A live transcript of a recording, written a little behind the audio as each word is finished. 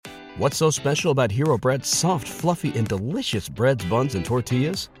What's so special about Hero Bread's soft, fluffy, and delicious breads, buns, and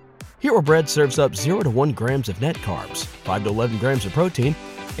tortillas? Hero Bread serves up 0 to 1 grams of net carbs, 5 to 11 grams of protein,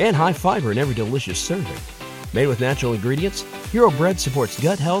 and high fiber in every delicious serving. Made with natural ingredients, Hero Bread supports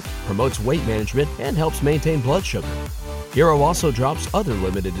gut health, promotes weight management, and helps maintain blood sugar. Hero also drops other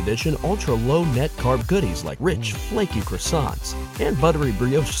limited edition ultra-low net carb goodies like rich, flaky croissants and buttery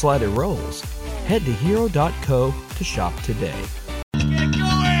brioche slider rolls. Head to hero.co to shop today. Get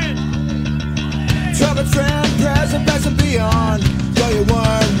going! Trouble, friend, present, past and beyond. Though you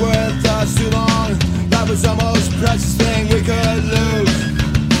weren't with us too long, that was the most precious thing we could lose.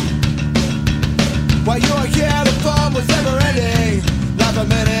 While you were here, the fun was never ending. Life a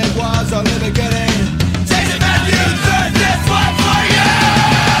minute was only beginning. Chase it back, you third, this one for you!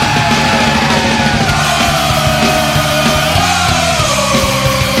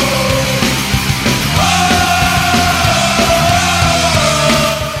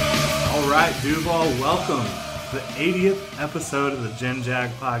 All right, Duval, welcome to the 80th episode of the GenJag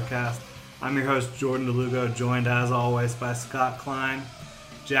podcast. I'm your host, Jordan DeLugo, joined as always by Scott Klein.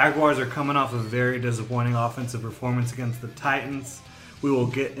 Jaguars are coming off a very disappointing offensive performance against the Titans. We will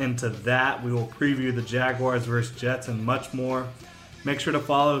get into that. We will preview the Jaguars versus Jets and much more. Make sure to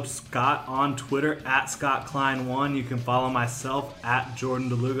follow Scott on Twitter at ScottKlein1. You can follow myself at Jordan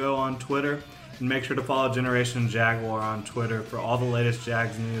DeLugo on Twitter. And make sure to follow Generation Jaguar on Twitter for all the latest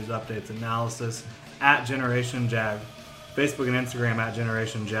Jags news, updates, analysis at Generation Jag. Facebook and Instagram at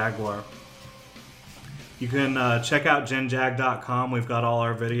Generation Jaguar. You can check out GenJag.com. We've got all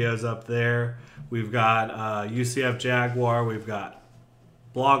our videos up there. We've got UCF Jaguar. We've got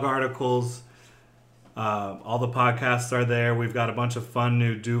blog articles. All the podcasts are there. We've got a bunch of fun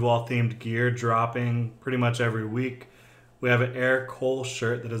new Duval-themed gear dropping pretty much every week. We have an Air Cole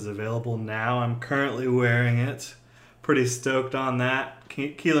shirt that is available now. I'm currently wearing it. Pretty stoked on that.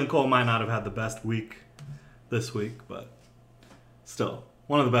 Keelan Cole might not have had the best week this week, but still,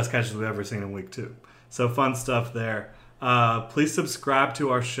 one of the best catches we've ever seen in week 2. So fun stuff there. Please subscribe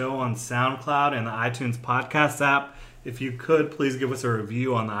to our show on SoundCloud and the iTunes podcast app. If you could, please give us a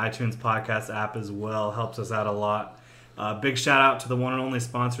review on the iTunes podcast app as well. Helps us out a lot. Big shout out to the one and only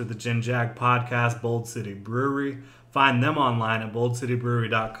sponsor of the GenJag podcast, Bold City Brewery. Find them online at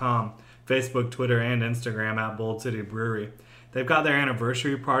boldcitybrewery.com. Facebook, Twitter, and Instagram at Bold City Brewery. They've got their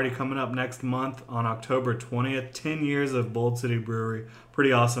anniversary party coming up next month on October 20th. 10 years of Bold City Brewery.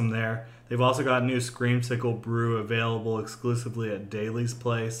 Pretty awesome there. They've also got new Screamsicle Brew available exclusively at Daly's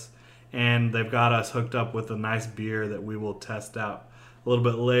Place. And they've got us hooked up with a nice beer that we will test out a little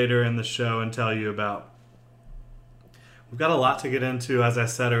bit later in the show and tell you about. We've got a lot to get into, as I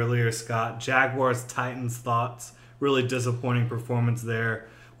said earlier, Scott. Jaguars, Titans thoughts. Really disappointing performance there.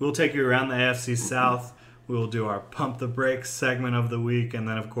 We'll take you around the AFC South. We will do our Pump the Brakes segment of the week. And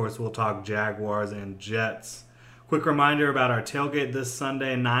then, of course, we'll talk Jaguars and Jets. Quick reminder about our tailgate this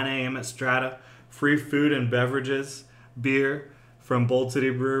Sunday, 9 a.m. at Strata. Free food and beverages, beer from Bold City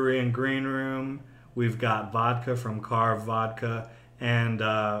Brewery and Green Room. We've got vodka from Carve Vodka. And,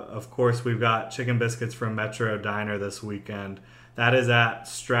 of course, we've got chicken biscuits from Metro Diner this weekend. That is at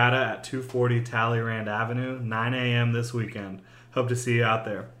Strata at 240 Talleyrand Avenue, 9 a.m. this weekend. Hope to see you out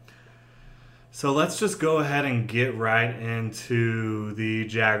there. So let's just go ahead and get right into the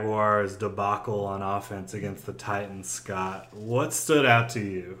Jaguars' debacle on offense against the Titans, Scott. What stood out to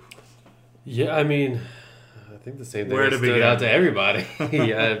you? Yeah, I mean, I think the same thing that stood out to everybody.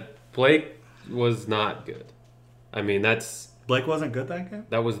 Yeah, Blake was not good. I mean, Blake wasn't good that game?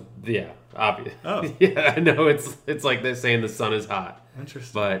 That was, yeah, obvious. Oh. Yeah, I know, it's like they're saying the sun is hot.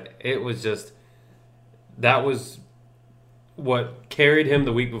 Interesting. But it was just, that was what carried him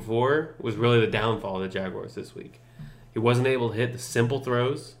the week before was really the downfall of the Jaguars this week. He wasn't able to hit the simple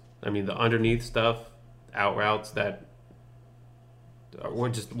throws. I mean, the underneath stuff, out routes that were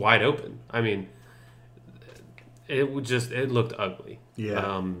just wide open. I mean, it looked ugly.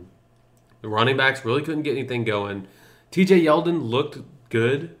 Yeah. The running backs really couldn't get anything going. TJ Yeldon looked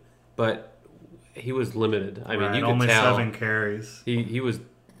good, but he was limited. I mean, you could only tell 7 carries. He was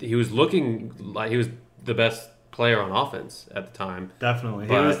looking like he was the best player on offense at the time. Definitely.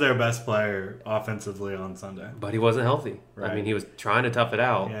 He was their best player offensively on Sunday. But he wasn't healthy. Right. I mean, he was trying to tough it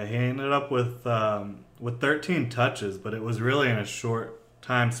out. Yeah, he ended up with 13 touches, but it was really in a short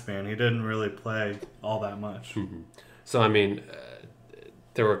time span. He didn't really play all that much. Mm-hmm. So, I mean,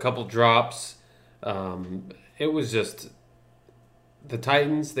 there were a couple drops. It was just the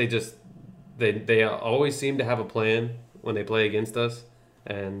Titans, they always seem to have a plan when they play against us,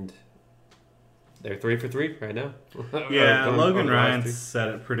 and they're 3 for 3 right now. Yeah, Logan Ryan said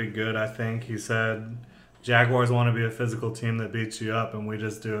it pretty good, I think. He said Jaguars want to be a physical team that beats you up, and we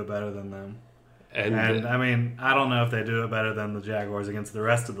just do it better than them. And I mean, I don't know if they do it better than the Jaguars against the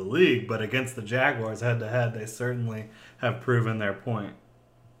rest of the league, but against the Jaguars head-to-head, they certainly have proven their point.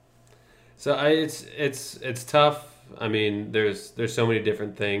 So it's tough. I mean, there's so many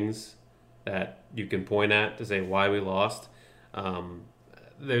different things that you can point at to say why we lost.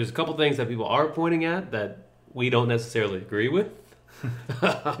 There's a couple things that people are pointing at that we don't necessarily agree with.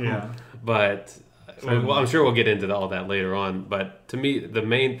 Yeah. But well, I'm sure we'll get into all that later on. But to me, the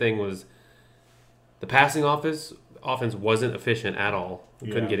main thing was the passing offense wasn't efficient at all.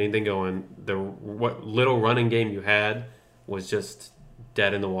 We couldn't get anything going. What little running game you had was just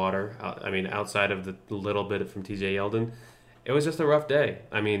dead in the water. I mean, outside of the little bit from TJ Yeldon, it was just a rough day.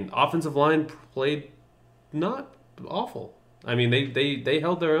 I mean, offensive line played not awful. I mean, they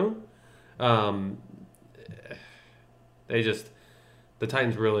held their own. The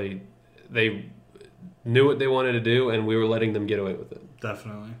Titans really, they knew what they wanted to do, and we were letting them get away with it.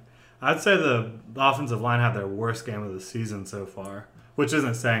 Definitely. I'd say the offensive line had their worst game of the season so far, which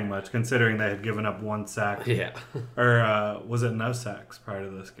isn't saying much considering they had given up 1 sack. Yeah. Or was it no sacks prior to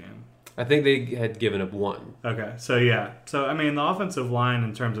this game? I think they had given up 1. Okay, so yeah. So, I mean, the offensive line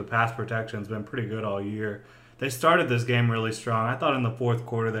in terms of pass protection has been pretty good all year. They started this game really strong. I thought in the fourth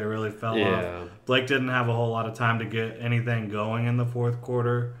quarter they really fell off. Blake didn't have a whole lot of time to get anything going in the fourth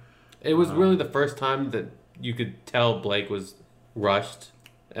quarter. It was really the first time that you could tell Blake was rushed.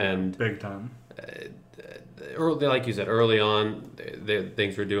 And big time. Early, like you said, early on,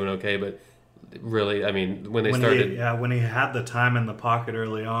 things were doing okay, but really, I mean, when he had the time in the pocket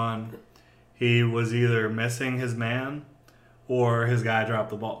early on, he was either missing his man or his guy dropped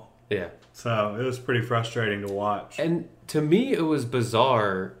the ball. Yeah. So it was pretty frustrating to watch. And to me, it was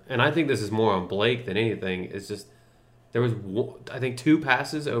bizarre, and I think this is more on Blake than anything. It's just there was, I think, 2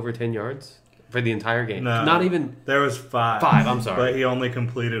 passes over 10 yards. For the entire game. No, not even... There was 5. 5, I'm sorry. But he only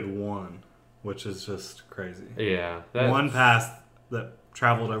completed 1, which is just crazy. Yeah. One pass that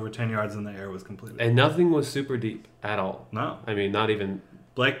traveled over 10 yards in the air was completed. And nothing was super deep at all. No. I mean, not even...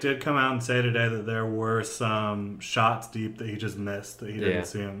 Blake did come out and say today that there were some shots deep that he just missed, that he didn't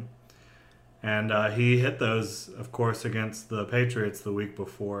see them. And he hit those, of course, against the Patriots the week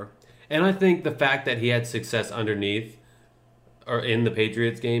before. And I think the fact that he had success underneath or in the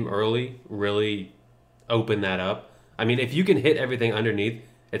Patriots game early really opened that up. I mean, if you can hit everything underneath,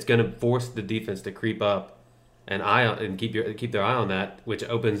 it's going to force the defense to creep up and keep their eye on that, which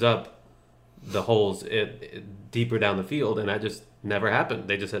opens up the holes deeper down the field, and that just never happened.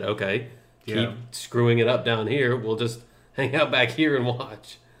 They just said, okay, keep screwing it up down here. We'll just hang out back here and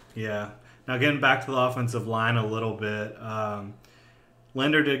watch. Yeah. Now, getting back to the offensive line a little bit,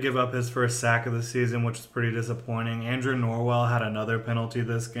 Linder did give up his first sack of the season, which was pretty disappointing. Andrew Norwell had another penalty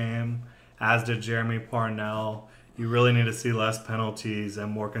this game, as did Jeremy Parnell. You really need to see less penalties and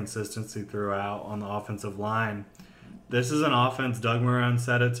more consistency throughout on the offensive line. This is an offense, Doug Marrone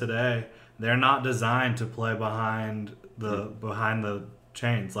said it today, they're not designed to play behind the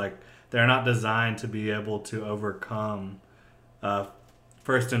chains. Like, they're not designed to be able to overcome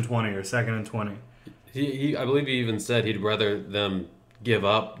 1st and 20 or 2nd and 20. I believe he even said he'd rather them give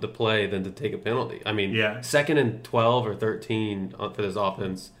up the play than to take a penalty. I mean, 2nd and 12 or 13 for this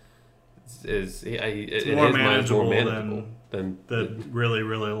offense is more manageable than the really,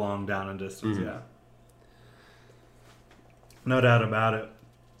 really long down and distance. Mm-hmm. Yeah, no doubt about it.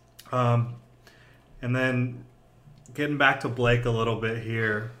 And then getting back to Blake a little bit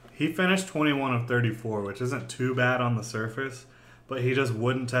here, he finished 21 of 34, which isn't too bad on the surface, but he just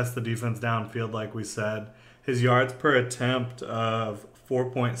wouldn't test the defense downfield like we said. His yards per attempt of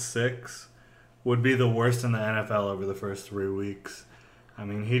 4.6 would be the worst in the NFL over the first 3 weeks. I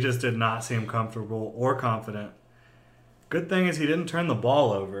mean, he just did not seem comfortable or confident. Good thing is he didn't turn the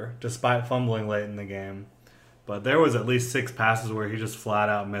ball over, despite fumbling late in the game. But there was at least 6 passes where he just flat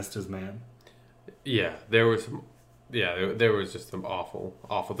out missed his man. Yeah, there was just some awful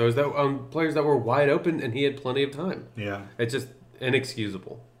throws that players that were wide open, and he had plenty of time. Yeah, it's just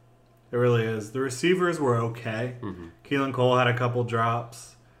inexcusable. It really is. The receivers were okay. Mm-hmm. Keelan Cole had a couple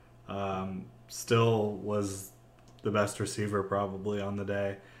drops. Still was the best receiver probably on the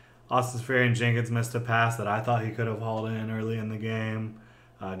day. Austin Seferian-Jenkins missed a pass that I thought he could have hauled in early in the game.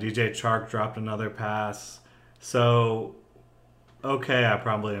 DJ Chark dropped another pass. So, okay, I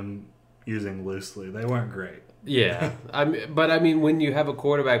probably am using loosely. They weren't great. Yeah. But when you have a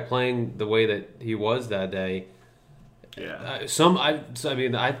quarterback playing the way that he was that day, yeah.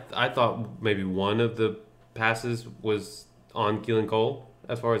 I thought maybe one of the passes was on Keelan Cole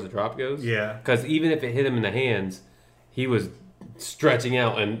as far as the drop goes. Yeah. Because even if it hit him in the hands, he was stretching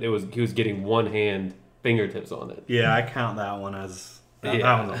out, and he was getting one hand fingertips on it. Yeah, I count that one as that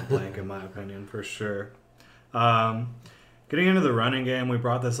one's a blank in my opinion for sure. Getting into the running game, we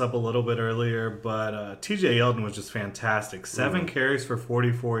brought this up a little bit earlier, but T.J. Yeldon was just fantastic. 7 carries for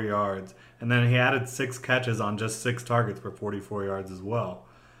 44 yards, and then he added 6 catches on just 6 targets for 44 yards as well.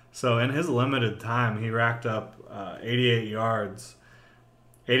 So in his limited time, he racked up 88 yards.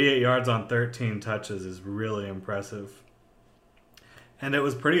 88 yards on 13 touches is really impressive. And it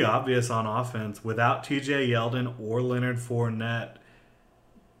was pretty obvious on offense. Without T.J. Yeldon or Leonard Fournette,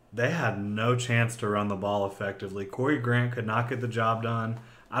 they had no chance to run the ball effectively. Corey Grant could not get the job done.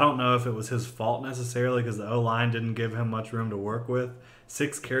 I don't know if it was his fault necessarily because the O-line didn't give him much room to work with.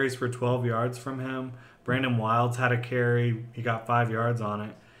 6 carries for 12 yards from him. Brandon Wilds had a carry. He got 5 yards on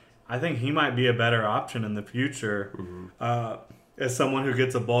it. I think he might be a better option in the future as someone who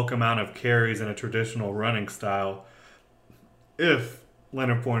gets a bulk amount of carries in a traditional running style if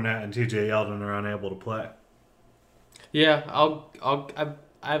Leonard Fournette and T.J. Yeldon are unable to play. Yeah,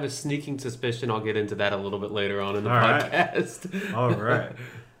 I have a sneaking suspicion I'll get into that a little bit later on in the podcast. Right. All right.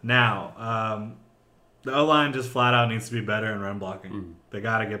 Now, the O-line just flat out needs to be better in run blocking. They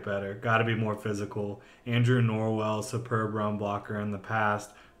got to get better. Got to be more physical. Andrew Norwell, superb run blocker in the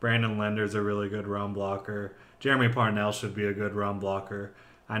past. Brandon Lender's a really good run blocker. Jeremy Parnell should be a good run blocker.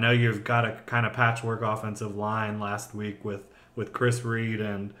 I know you've got a kind of patchwork offensive line last week with Chris Reed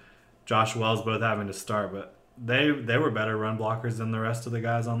and Josh Wells both having to start, but they were better run blockers than the rest of the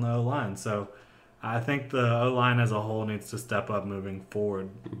guys on the O-line. So I think the O-line as a whole needs to step up moving forward.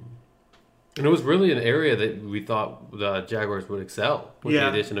 And it was really an area that we thought the Jaguars would excel with the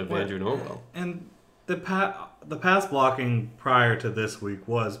addition of Andrew Norwell. And the pass blocking prior to this week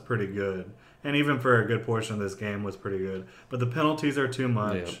was pretty good. And even for a good portion of this game was pretty good. But the penalties are too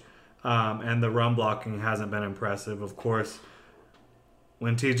much. Yeah. And the run blocking hasn't been impressive. Of course,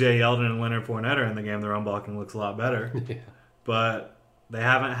 when T.J. Yeldon and Leonard Fournette are in the game, the run blocking looks a lot better. Yeah. But they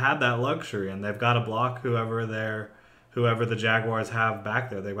haven't had that luxury, and they've got to block whoever the Jaguars have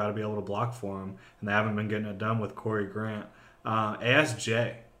back there. They've got to be able to block for them, and they haven't been getting it done with Corey Grant.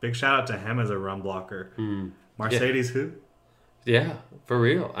 ASJ, big shout out to him as a run blocker. Mercedes who? Yeah, for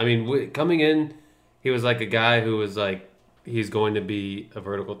real. I mean, coming in, he was like a guy who was like, he's going to be a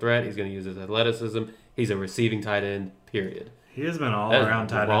vertical threat. He's going to use his athleticism. He's a receiving tight end, period. He has been all around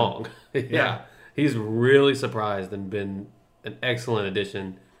tight end. Yeah. He's really surprised and been an excellent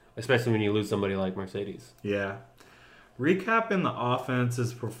addition, especially when you lose somebody like Mercedes. Yeah. Recapping the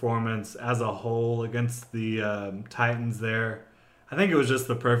offense's performance as a whole against the Titans there, I think it was just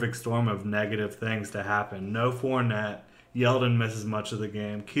the perfect storm of negative things to happen. No Fournette. Yeldon misses much of the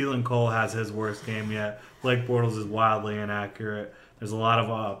game. Keelan Cole has his worst game yet. Blake Bortles is wildly inaccurate. There's a lot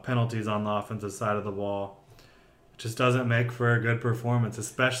of penalties on the offensive side of the ball. It just doesn't make for a good performance,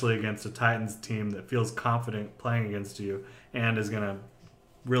 especially against a Titans team that feels confident playing against you and is going to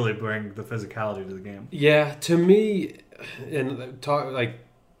really bring the physicality to the game. Yeah, to me, and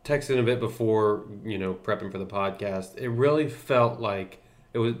texting a bit before, prepping for the podcast, it really felt like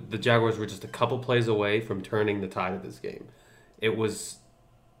it was the Jaguars were just a couple plays away from turning the tide of this game. It was,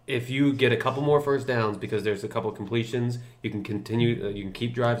 if you get a couple more first downs because there's a couple completions, you can continue, you can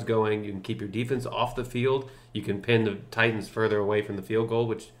keep drives going, you can keep your defense off the field, you can pin the Titans further away from the field goal,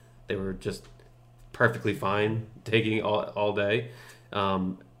 which they were just perfectly fine taking all day.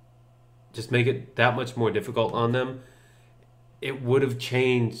 Just make it that much more difficult on them. It would have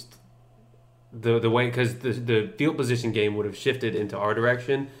changed the way, because the field position game would have shifted into our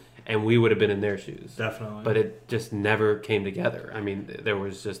direction, and we would have been in their shoes. Definitely. But it just never came together. I mean, there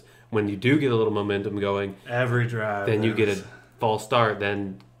was just, when you do get a little momentum going, every drive, then you get a false start,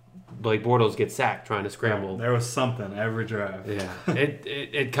 then Blake Bortles gets sacked trying to scramble. There was something every drive. Yeah.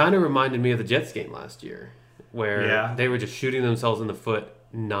 It kind of reminded me of the Jets game last year, where they were just shooting themselves in the foot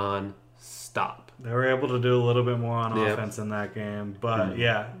non-stop. They were able to do a little bit more on offense in that game. But,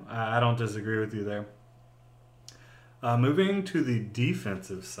 I don't disagree with you there. Moving to the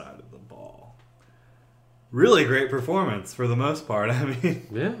defensive side of the ball. Really great performance for the most part. I mean...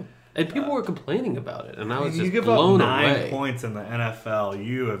 Yeah. And people were complaining about it, and I was just you give blown up 9 away. points in the NFL,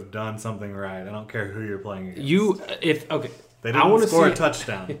 you have done something right. I don't care who you're playing against. They They didn't score a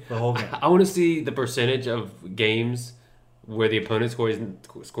touchdown the whole game. I want to see the percentage of games where the opponent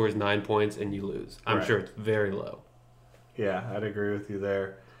scores 9 points and you lose. I'm sure it's very low. Yeah, I'd agree with you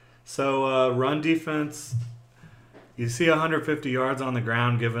there. So, run defense, you see 150 yards on the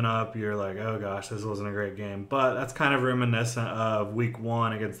ground given up, you're like, oh gosh, this wasn't a great game. But that's kind of reminiscent of week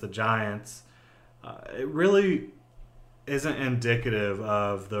 1 against the Giants. It really isn't indicative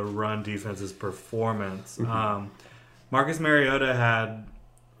of the run defense's performance. Marcus Mariota had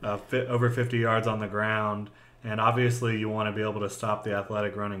over 50 yards on the ground. And obviously you want to be able to stop the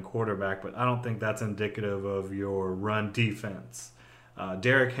athletic running quarterback, but I don't think that's indicative of your run defense.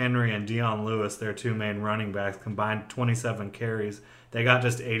 Derrick Henry and Dion Lewis, their two main running backs, combined 27 carries. They got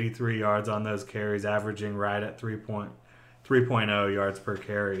just 83 yards on those carries, averaging right at 3.0 yards per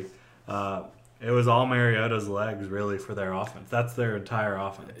carry. It was all Mariota's legs, really, for their offense. That's their entire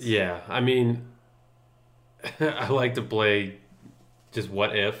offense. Yeah, I mean, I like to play just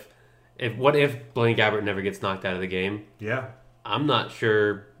what if. What if Blaine Gabbert never gets knocked out of the game? Yeah. I'm not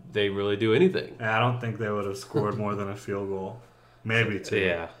sure they really do anything. I don't think they would have scored more than a field goal. Maybe two.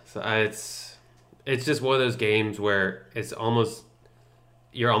 Yeah. So it's just one of those games where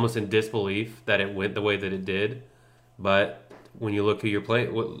you're almost in disbelief that it went the way that it did. But when you look who you're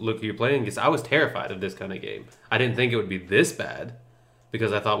playing, because I was terrified of this kind of game. I didn't think it would be this bad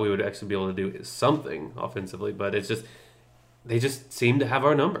because I thought we would actually be able to do something offensively. But they just seem to have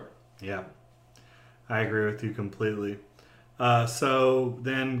our number. Yeah, I agree with you completely. So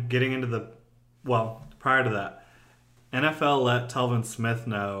then getting into prior to that, NFL let Telvin Smith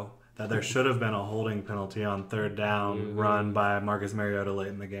know that there should have been a holding penalty on third down run by Marcus Mariota late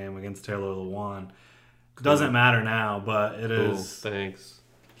in the game against Taylor Lewan. Cool. Doesn't matter now, but it is. Thanks.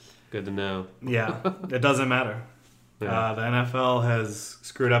 Good to know. Yeah, it doesn't matter. Yeah. The NFL has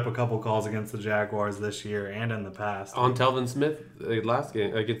screwed up a couple calls against the Jaguars this year and in the past. On Telvin Smith last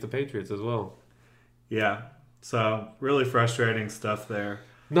game against the Patriots as well. Yeah, so really frustrating stuff there.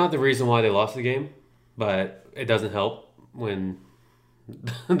 Not the reason why they lost the game, but it doesn't help when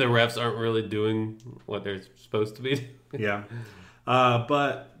the refs aren't really doing what they're supposed to be. Yeah.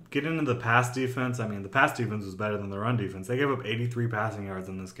 But getting into the pass defense, the pass defense was better than the run defense. They gave up 83 passing yards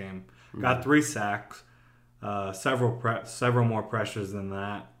in this game. Got 3 sacks. Several more pressures than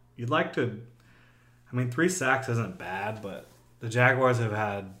that. You'd like to... 3 sacks isn't bad, but the Jaguars have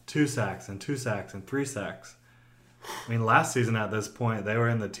had 2 sacks and 2 sacks and 3 sacks. Last season at this point, they were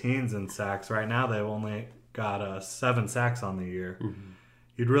in the teens in sacks. Right now, they've only got 7 sacks on the year. Mm-hmm.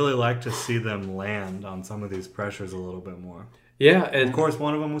 You'd really like to see them land on some of these pressures a little bit more. Yeah, and... Of course,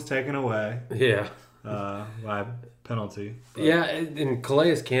 one of them was taken away. Yeah. By penalty. But. Yeah, and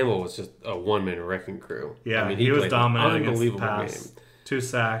Calais Campbell was just a one-man wrecking crew. Yeah, he was dominant against the pass. Game. 2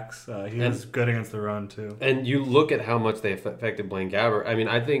 sacks. He was good against the run, too. And you look at how much they affected Blaine Gabbert.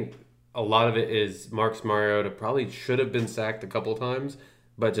 I think a lot of it is Marcus Mariota probably should have been sacked a couple times,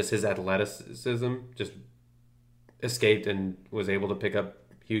 but just his athleticism just escaped and was able to pick up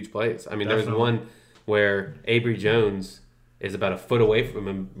huge plays. There was one where Avery Jones is about a foot away from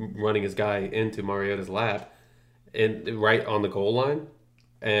him running his guy into Mariota's lap and right on the goal line,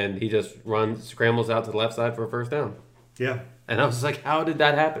 and he just scrambles out to the left side for a first down. Yeah. And I was like, how did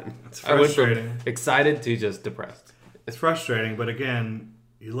that happen? It's frustrating. I went from excited to just depressed. It's frustrating, but again,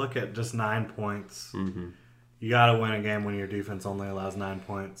 you look at just 9 points. Mm-hmm. You got to win a game when your defense only allows 9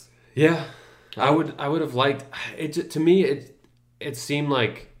 points. Yeah. I would have liked it. To me, it seemed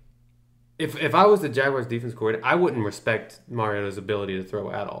like If I was the Jaguars defense coordinator, I wouldn't respect Mariota's ability to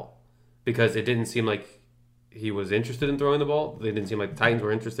throw at all because it didn't seem like he was interested in throwing the ball. They didn't seem like the Titans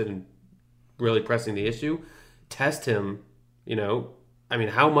were interested in really pressing the issue. Test him,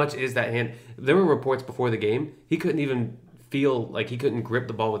 how much is that hand? There were reports before the game he couldn't even feel like he couldn't grip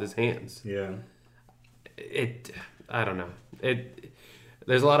the ball with his hands. Yeah. I don't know.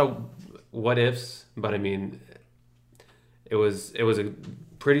 There's a lot of what ifs, but it was a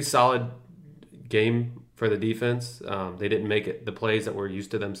pretty solid game for the defense. They didn't make it the plays that we're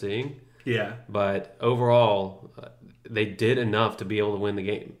used to them seeing. Yeah. But overall, they did enough to be able to win the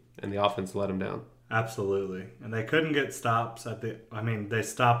game, and the offense let them down. Absolutely. And they couldn't get stops they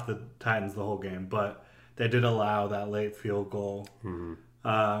stopped the Titans the whole game, but they did allow that late field goal.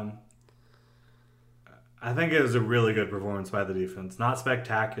 Mm-hmm. I think it was a really good performance by the defense. Not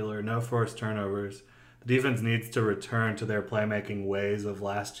spectacular, no forced turnovers. The defense needs to return to their playmaking ways of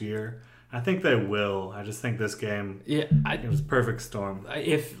last year. I think they will. I just think this game, it was a perfect storm.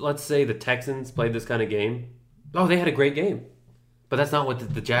 If, let's say, the Texans played this kind of game, they had a great game. But that's not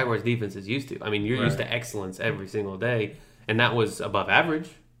what the Jaguars defense is used to. You're used to excellence every single day, and that was above average.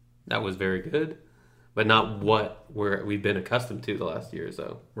 That was very good, but not what we've been accustomed to the last year or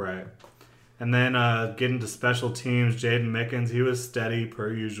so. Right. And then getting to special teams, Jaden Mickens, he was steady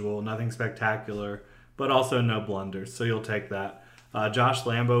per usual, nothing spectacular, but also no blunders, so you'll take that. Josh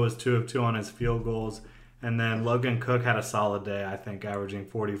Lambo was 2 of 2 on his field goals. And then Logan Cook had a solid day, I think, averaging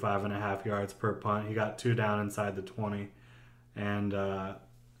 45.5 yards per punt. He got 2 down inside the 20. And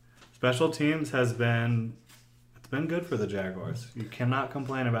special teams it's been good for the Jaguars. You cannot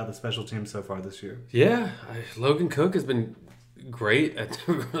complain about the special teams so far this year. Yeah, Logan Cook has been great at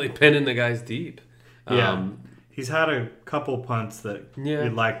really pinning the guys deep. Yeah. He's had a couple punts that Yeah.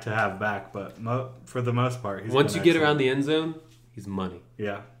 you'd like to have back, but for the most part, he's once been you get excellent. around the end zone, he's money.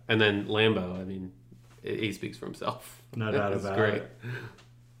 Yeah. And then Lambeau, I mean, he speaks for himself. No doubt It's about great. it.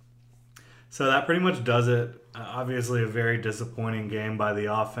 So that pretty much does it. Obviously, a very disappointing game by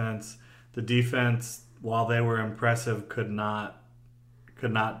the offense. The defense, while they were impressive, could not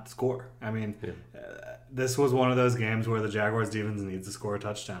score. I mean, this was one of those games where the Jaguars defense needs to score a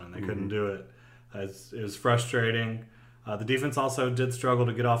touchdown, and they couldn't do it. It was frustrating. The defense also did struggle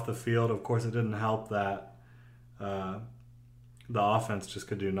to get off the field. Of course, it didn't help that the offense just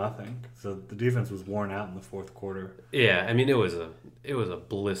could do nothing. So the defense was worn out in the fourth quarter. Yeah, I mean it was a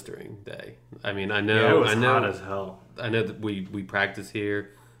blistering day. I mean I know It was hot as hell. I know that we practice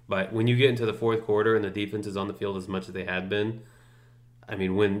here, but when you get into the fourth quarter and the defense is on the field as much as they had been, I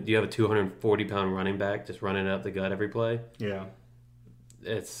mean when you have a 240-pound running back just running up the gut every play, Yeah.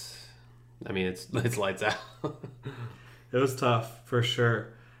 it's lights out. It was tough, for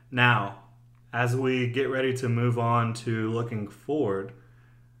sure. Now, as we get ready to move on to looking forward,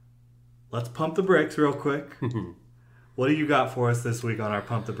 let's pump the brakes real quick. What do you got for us this week on our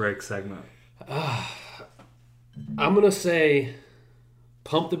Pump the Brakes segment? I'm going to say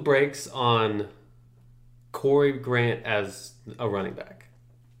pump the brakes on Corey Grant as a running back.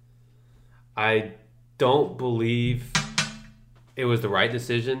 I don't believe it was the right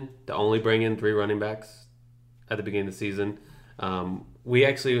decision to only bring in 3 running backs at the beginning of the season. We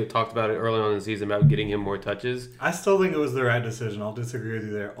actually talked about it early on in the season about getting him more touches. I still think it was the right decision. I'll disagree with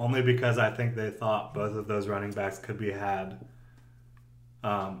you there, only because I think they thought both of those running backs could be had,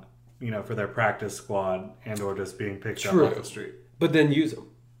 for their practice squad and or just being picked up off the street. But then use them.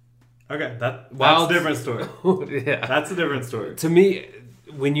 Okay, that's a different story. Yeah. That's a different story. To me,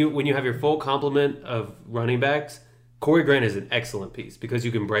 when you have your full complement of running backs, Corey Grant is an excellent piece because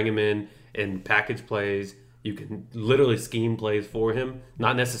you can bring him in package plays. You can literally scheme plays for him,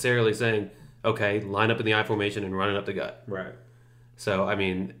 not necessarily saying, okay, line up in the I formation and run it up the gut. Right. So, I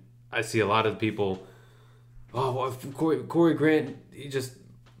mean, I see a lot of people, Corey Grant, he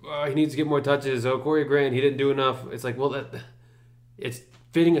needs to get more touches. Oh, Corey Grant, he didn't do enough. It's like, well, it's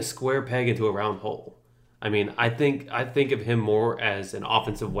fitting a square peg into a round hole. I mean, I think of him more as an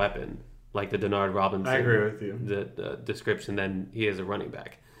offensive weapon, like the Denard Robinson. I agree with you. The description than he is a running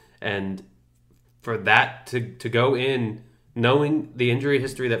back. And for that to go in, knowing the injury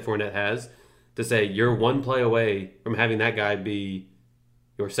history that Fournette has, to say you're one play away from having that guy be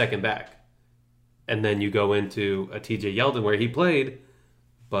your second back. And then you go into a TJ Yeldon where he played,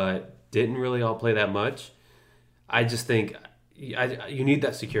 but didn't really all play that much. I just think you need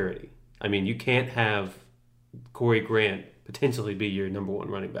that security. I mean, you can't have Corey Grant potentially be your number one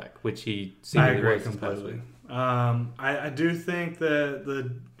running back, which he seemingly was completely. I do think that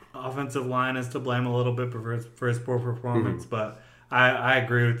the offensive line is to blame a little bit for his poor performance, but I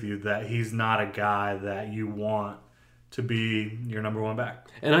agree with you that he's not a guy that you want to be your number one back.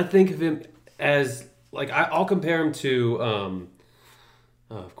 And I think of him as, like, I'll compare him to,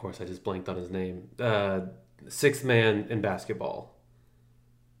 of course I just blanked on his name, sixth man in basketball.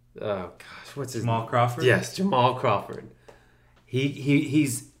 Oh, gosh, what's his name? Jamal Crawford? Yes, Jamal Crawford.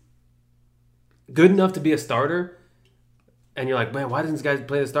 He's good enough to be a starter, and you're like, man, why doesn't this guy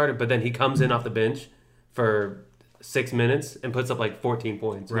play the starter? But then he comes in off the bench for 6 minutes and puts up like 14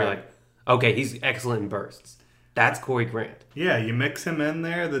 points. Right. You're like, okay, he's excellent in bursts. That's Corey Grant. Yeah, you mix him in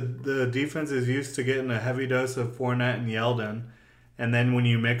there. The defense is used to getting a heavy dose of Fournette and Yeldon, and then when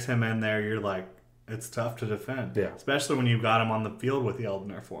you mix him in there, you're like, it's tough to defend. Yeah. Especially when you've got him on the field with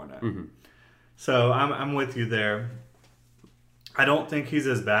Yeldon or Fournette. Mm-hmm. So I'm with you there. I don't think he's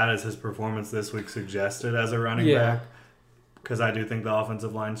as bad as his performance this week suggested as a running back, because I do think the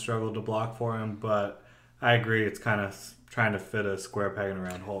offensive line struggled to block for him, but I agree it's kind of trying to fit a square peg in a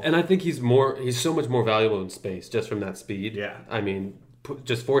round hole. And I think he's so much more valuable in space just from that speed. Yeah. I mean,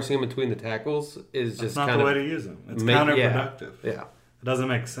 just forcing him between the tackles is That's just not kind the of way to use him. It's counterproductive. Yeah. It doesn't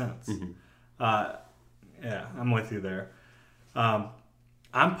make sense. Mm-hmm. Yeah, I'm with you there. I'm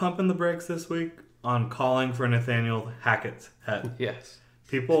pumping the brakes this week on calling for Nathaniel Hackett's head. Yes.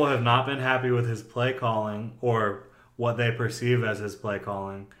 People have not been happy with his play calling or what they perceive as his play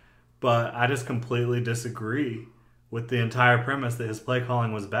calling, but I just completely disagree with the entire premise that his play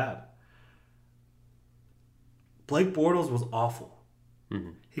calling was bad. Blake Bortles was awful.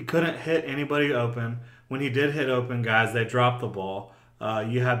 Mm-hmm. He couldn't hit anybody open. When he did hit open guys, they dropped the ball.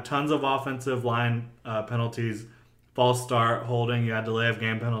 You had tons of offensive line penalties, false start, holding. You had delay of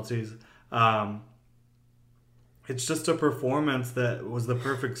game penalties. It's just a performance that was the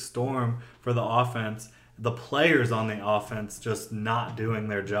perfect storm for the offense. the players on the offense just not doing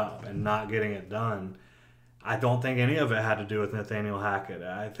their job and not getting it done. I don't think any of it had to do with Nathaniel Hackett.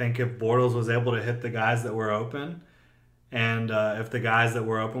 I think if Bortles was able to hit the guys that were open, and if the guys that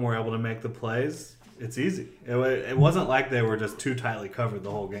were open were able to make the plays, it's easy. It wasn't like they were just too tightly covered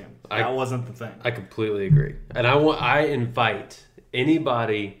the whole game. That wasn't the thing. I completely agree. And I invite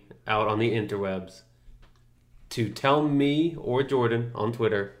anybody out on the interwebs to tell me or Jordan on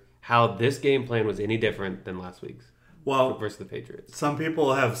Twitter how this game plan was any different than last week's versus the Patriots. Some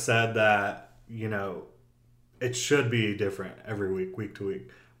people have said that, it should be different every week, week to week.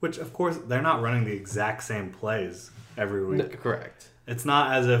 Which, of course, they're not running the exact same plays every week. No, correct. It's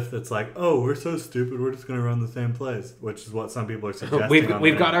not as if it's like, oh, we're so stupid, we're just going to run the same plays, which is what some people are suggesting.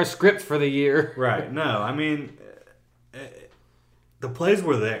 We've got our script for the year. Right. No, I mean, the plays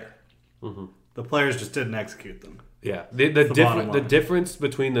were there. Mm-hmm. The players just didn't execute them. Yeah. The difference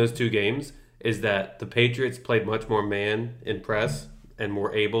between those two games is that the Patriots played much more man in press and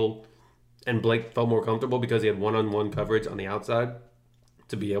more able, and Blake felt more comfortable because he had one-on-one coverage on the outside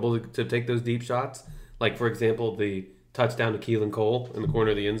to be able to take those deep shots. Like, for example, the touchdown to Keelan Cole in the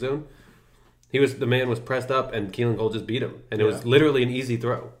corner of the end zone. The man was pressed up, and Keelan Cole just beat him. And it was literally an easy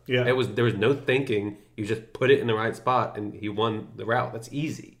throw. Yeah. There was no thinking. You just put it in the right spot, and he won the route. That's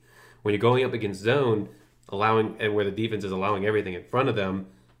easy. When you're going up against zone, and where the defense is allowing everything in front of them,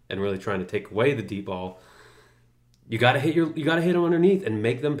 and really trying to take away the deep ball, you gotta hit them underneath and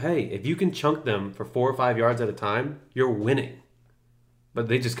make them pay. If you can chunk them for 4 or 5 yards at a time, you're winning. But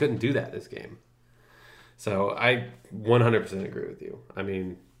they just couldn't do that this game. So I 100% agree with you. I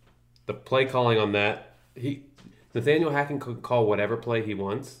mean, the play calling on that, Nathaniel Hackett could call whatever play he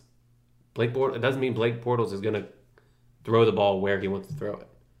wants. It doesn't mean Blake Bortles is going to throw the ball where he wants to throw it.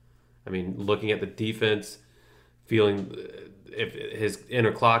 I mean, looking at the defense, feeling if his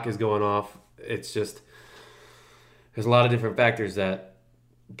inner clock is going off, it's just there's a lot of different factors that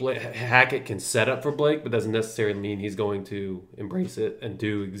Hackett can set up for Blake, but doesn't necessarily mean he's going to embrace it and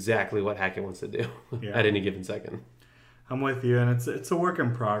do exactly what Hackett wants to do at any given second. I'm with you, and it's a work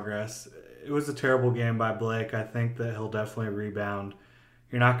in progress. It was a terrible game by Blake. I think that he'll definitely rebound.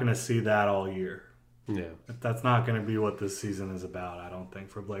 You're not going to see that all year. Yeah. That's not going to be what this season is about, I don't think,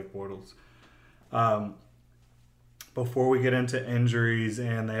 for Blake Bortles. Before we get into injuries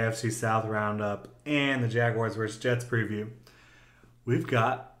and the AFC South roundup and the Jaguars vs. Jets preview, we've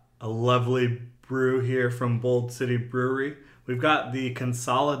got a lovely brew here from Bold City Brewery. We've got the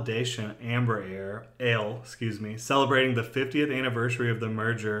Consolidation Amber Ale, celebrating the 50th anniversary of the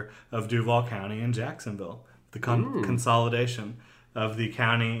merger of Duval County and Jacksonville. The consolidation of the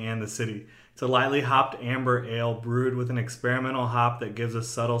county and the city. It's a lightly hopped amber ale brewed with an experimental hop that gives a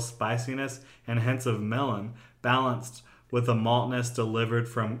subtle spiciness and hints of melon, balanced with a maltness delivered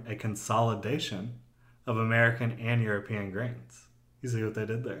from a consolidation of American and European grains. You see what they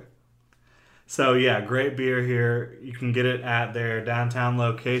did there? So, yeah, great beer here. You can get it at their downtown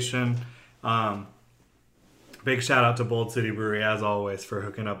location. Big shout out to Bold City Brewery, as always, for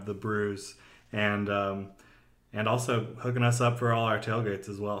hooking up the brews and also hooking us up for all our tailgates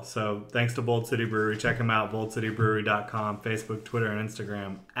as well. So, thanks to Bold City Brewery. Check them out, boldcitybrewery.com, Facebook, Twitter, and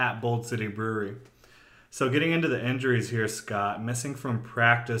Instagram, at Bold City Brewery. So, getting into the injuries here, Scott. Missing from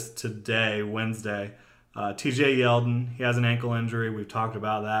practice today, Wednesday, TJ Yeldon, he has an ankle injury. We've talked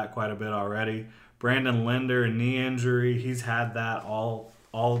about that quite a bit already. Brandon Linder, a knee injury. He's had that all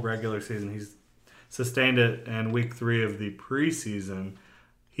regular season. He's sustained it in week 3 of the preseason.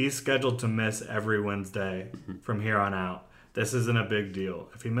 He's scheduled to miss every Wednesday from here on out. This isn't a big deal.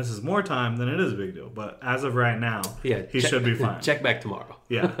 If he misses more time, then it is a big deal. But as of right now, he should be fine. Check back tomorrow.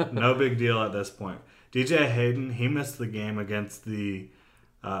 Yeah, no big deal at this point. DJ Hayden, he missed the game against the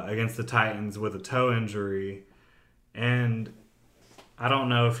Titans with a toe injury, and I don't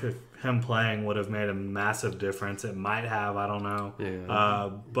know if him playing would have made a massive difference. It might have, I don't know. Yeah.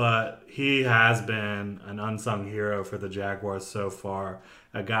 But he has been an unsung hero for the Jaguars so far.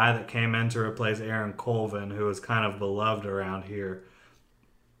 A guy that came in to replace Aaron Colvin, who was kind of beloved around here.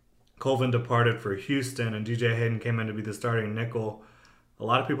 Colvin departed for Houston, and DJ Hayden came in to be the starting nickel. A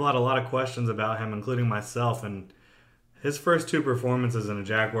lot of people had a lot of questions about him, including myself, and his first 2 performances in a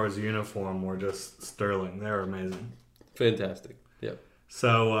Jaguars uniform were just sterling. They were amazing. Fantastic. Yep.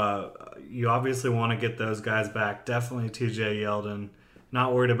 So you obviously want to get those guys back. Definitely TJ Yeldon.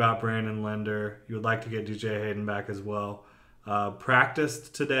 Not worried about Brandon Linder. You would like to get DJ Hayden back as well.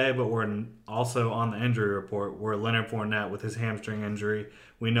 Practiced today, but we're also on the injury report. We're Leonard Fournette with his hamstring injury.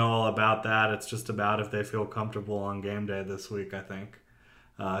 We know all about that. It's just about if they feel comfortable on game day this week, I think,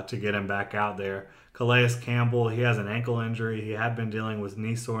 to get him back out there. Calais Campbell, he has an ankle injury. He had been dealing with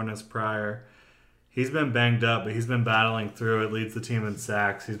knee soreness prior. He's been banged up, but he's been battling through it. Leads the team in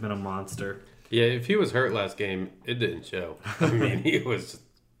sacks. He's been a monster. Yeah, if he was hurt last game, it didn't show. I mean, he was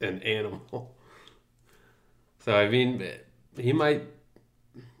an animal. So, I mean, he might...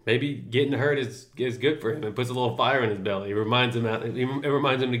 Maybe getting hurt is good for him. It puts a little fire in his belly. It reminds him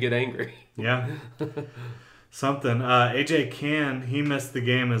to get angry. Yeah. Something. A.J. Cann, he missed the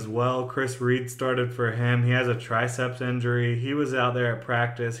game as well. Chris Reed started for him. He has a triceps injury. He was out there at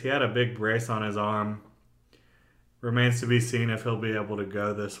practice. He had a big brace on his arm. Remains to be seen if he'll be able to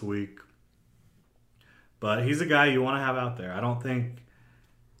go this week. But he's a guy you want to have out there. I don't think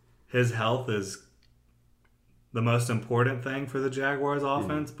his health is the most important thing for the Jaguars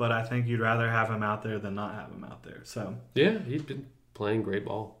offense, but I think you'd rather have him out there than not have him out there. So yeah, he's been playing great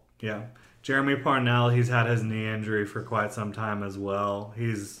ball. Yeah. Jeremy Parnell, he's had his knee injury for quite some time as well.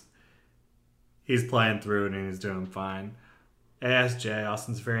 He's playing through it and he's doing fine. ASJ,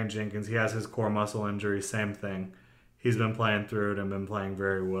 Austin Safarian-Jenkins, he has his core muscle injury, same thing. He's been playing through it and been playing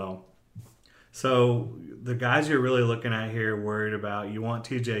very well. So the guys you're really looking at here, worried about, you want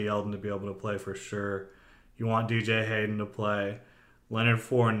TJ Yeldon to be able to play for sure. You want DJ Hayden to play. Leonard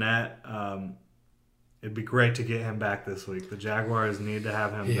Fournette, it'd be great to get him back this week. The Jaguars need to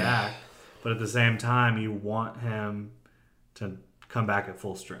have him back. But at the same time, you want him to come back at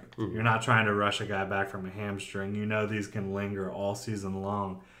full strength. Mm-hmm. You're not trying to rush a guy back from a hamstring. You know these can linger all season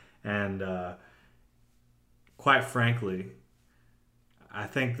long. And quite frankly, I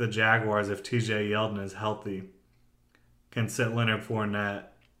think the Jaguars, if TJ Yeldon is healthy, can sit Leonard Fournette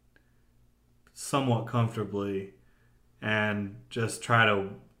somewhat comfortably and just try to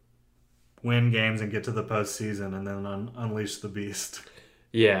win games and get to the postseason and then unleash the beast.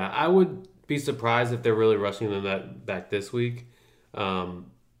 Yeah, I would be surprised if they're really rushing them back this week.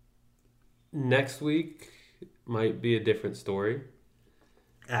 Next week might be a different story.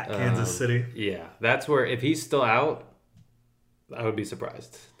 At Kansas City. Yeah, that's where, if he's still out, I would be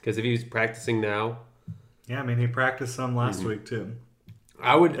surprised. Because if he's practicing now... Yeah, I mean, he practiced some last week, too.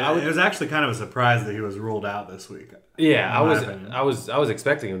 I would. It was actually kind of a surprise that he was ruled out this week. Yeah, I was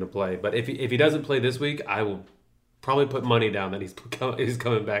expecting him to play, but if he doesn't play this week, I will probably put money down that he's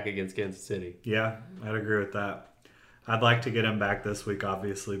coming back against Kansas City. Yeah, I'd agree with that. I'd like to get him back this week,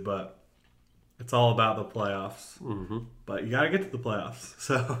 obviously, but it's all about the playoffs. Mm-hmm. But you got to get to the playoffs,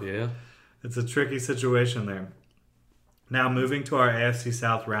 so yeah, it's a tricky situation there. Now, moving to our AFC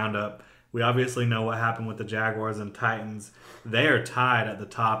South roundup, we obviously know what happened with the Jaguars and Titans. They are tied at the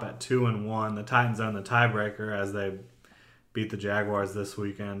top at 2-1. The Titans own the tiebreaker as they beat the Jaguars last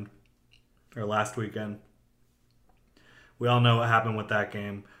weekend. We all know what happened with that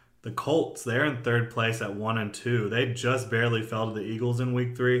game. The Colts, they're in third place at 1-2. They just barely fell to the Eagles in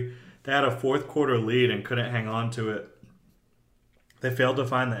week 3. They had a fourth quarter lead and couldn't hang on to it. They failed to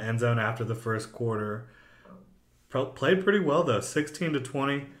find the end zone after the first quarter. Played pretty well though.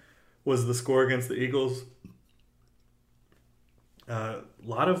 16-20 was the score against the Eagles. A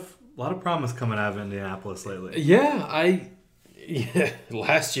lot of promise coming out of Indianapolis lately. Yeah,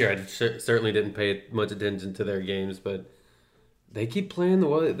 last year I certainly didn't pay much attention to their games, but they keep playing the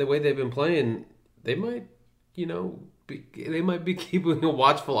way they've been playing. They might, be keeping a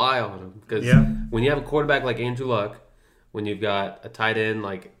watchful eye on them, because when you have a quarterback like Andrew Luck, when you've got a tight end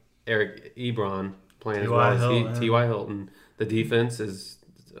like Eric Ebron playing as well as T.Y. Hilton, the defense is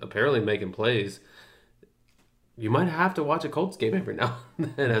apparently making plays. You might have to watch a Colts game every now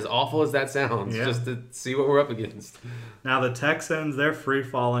and then, as awful as that sounds, just to see what we're up against. Now the Texans, they're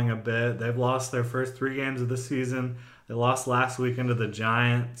free-falling a bit. They've lost their first 3 games of the season. They lost last weekend to the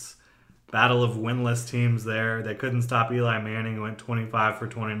Giants. Battle of winless teams there. They couldn't stop Eli Manning, who went 25 for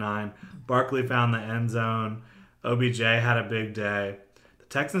 29. Barkley found the end zone. OBJ had a big day. The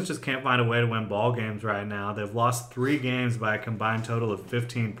Texans just can't find a way to win ball games right now. They've lost 3 games by a combined total of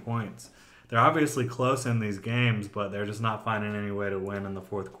 15 points. They're obviously close in these games, but they're just not finding any way to win in the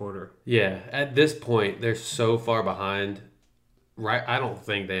fourth quarter. Yeah, at this point, they're so far behind. Right, I don't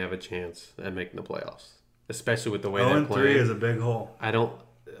think they have a chance at making the playoffs, especially with the way they're playing. 0-3 is a big hole.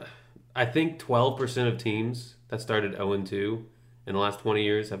 I think 12% of teams that started 0-2 in the last 20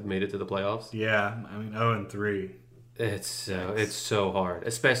 years have made it to the playoffs. Yeah, I mean 0-3. It's so hard,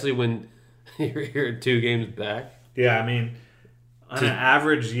 especially when you're 2 games back. Yeah, I mean, on an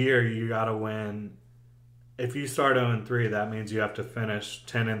average year, you got to win. If you start 0-3, that means you have to finish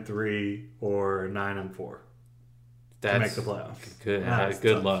 10-3 or 9-4 to make the playoffs.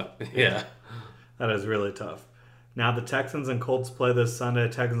 Good luck. Yeah. That is really tough. Now, the Texans and Colts play this Sunday.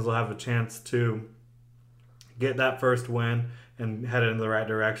 Texans will have a chance to get that first win and head in the right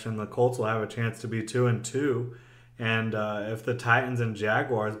direction. The Colts will have a chance to be 2-2. And if the Titans and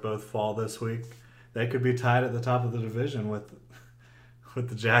Jaguars both fall this week, they could be tied at the top of the division with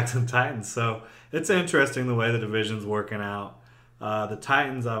the Jags and Titans. So it's interesting the way the division's working out. The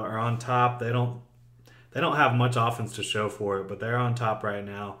Titans are on top. They don't have much offense to show for it, but they're on top right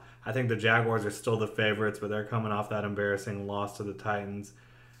now. I think the Jaguars are still the favorites, but they're coming off that embarrassing loss to the Titans.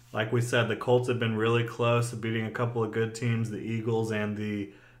 Like we said, the Colts have been really close, beating a couple of good teams, the Eagles and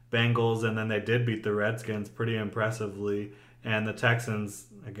the Bengals, and then they did beat the Redskins pretty impressively. And the Texans,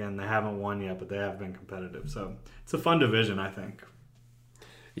 again, they haven't won yet, but they have been competitive. So it's a fun division, I think.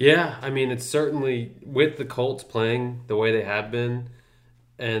 Yeah, I mean, it's certainly with the Colts playing the way they have been,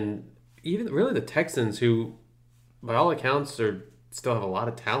 and even really the Texans, who, by all accounts, still have a lot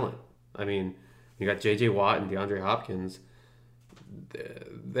of talent. I mean, you got J.J. Watt and DeAndre Hopkins.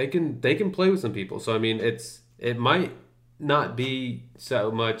 They can play with some people. So I mean, it might not be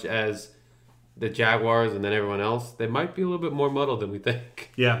so much as the Jaguars and then everyone else. They might be a little bit more muddled than we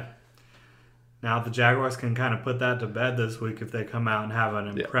think. Yeah. Now the Jaguars can kind of put that to bed this week if they come out and have an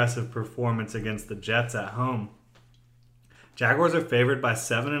impressive performance against the Jets at home. Jaguars are favored by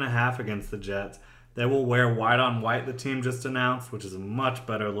 7.5 against the Jets. They will wear white on white, the team just announced, which is a much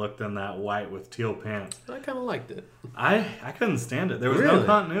better look than that white with teal pants. I kind of liked it. I couldn't stand it. There was no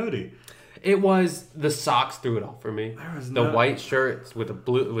continuity. It was the socks threw it off for me. There was the white shirts with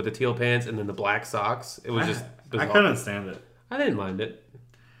the teal pants and then the black socks. It was just bizarre. I couldn't stand it. I didn't mind it.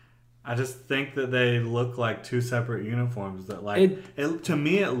 I just think that they look like two separate uniforms. That to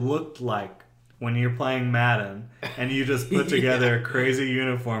me, it looked like when you're playing Madden and you just put together a crazy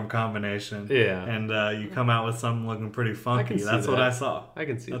uniform combination. Yeah. And you come out with something looking pretty funky. That's what I saw. I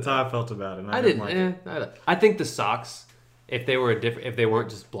can see That's that. how I felt about it. And I didn't like it. I think the socks, if they weren't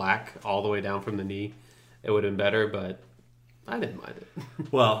just black all the way down from the knee, it would have been better, but I didn't mind it.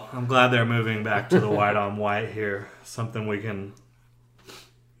 Well, I'm glad they're moving back to the white on white here. Something we can,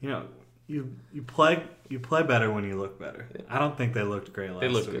 you play better when you look better. Yeah. I don't think they looked great last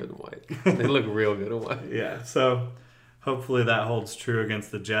week. They look good in white. They look real good in white. Yeah, so hopefully that holds true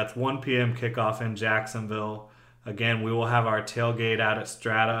against the Jets. 1 p.m. kickoff in Jacksonville. Again, we will have our tailgate out at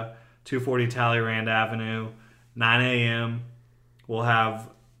Strata, 240 Talleyrand Avenue, 9 a.m. We'll have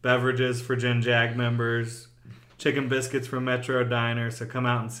beverages for GenJag members, chicken biscuits from Metro Diner, so come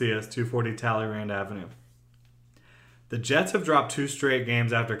out and see us, 240 Talleyrand Avenue. The Jets have dropped 2 straight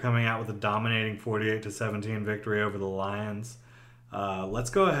games after coming out with a dominating 48-17 victory over the Lions. Let's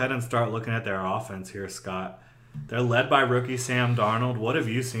go ahead and start looking at their offense here, Scott. They're led by rookie Sam Darnold. What have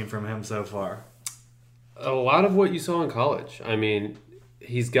you seen from him so far? A lot of what you saw in college. I mean,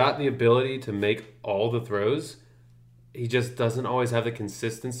 he's got the ability to make all the throws. He just doesn't always have the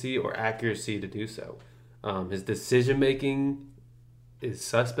consistency or accuracy to do so. His decision-making is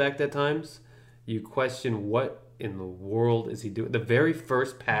suspect at times. You question what in the world is he doing? The very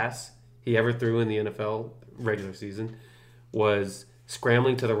first pass he ever threw in the NFL regular season was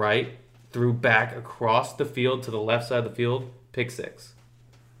scrambling to the right, threw back across the field to the left side of the field, pick 6.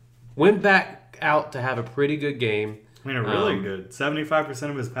 Went back out to have a pretty good game. I mean, really good. 75%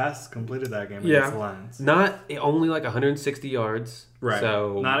 of his passes completed that game against the Lions. Not only like 160 yards. Right.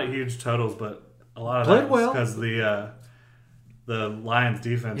 So not at huge totals, but a lot of played that well because the Lions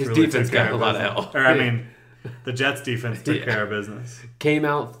defense his really defense took care got a of lot business. of help. Or I mean, the Jets defense took care of business. Came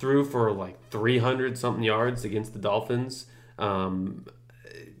out through for like 300 something yards against the Dolphins. Kind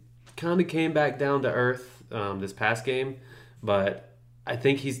of came back down to earth this past game, but I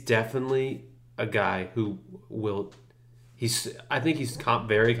think he's definitely a guy who will. I think he's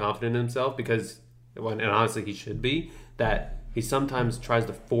very confident in himself because, and honestly, he should be. That he sometimes tries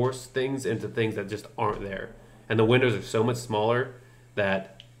to force things into things that just aren't there, and the windows are so much smaller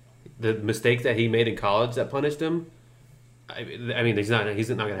that the mistakes that he made in college that punished him. I mean, he's not going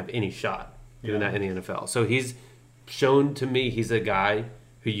to have any shot doing that in the NFL. So he's shown to me he's a guy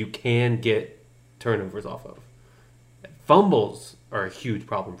who you can get turnovers off of. Fumbles are a huge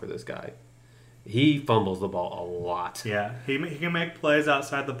problem for this guy. He fumbles the ball a lot. Yeah, he can make plays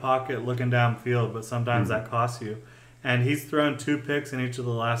outside the pocket looking downfield, but sometimes that costs you. And he's thrown 2 picks in each of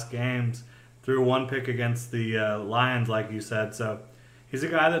the last games. Threw 1 pick against the Lions, like you said. So he's a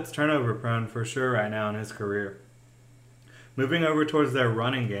guy that's turnover prone for sure right now in his career. Moving over towards their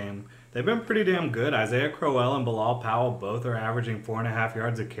running game, they've been pretty damn good. Isaiah Crowell and Bilal Powell both are averaging 4.5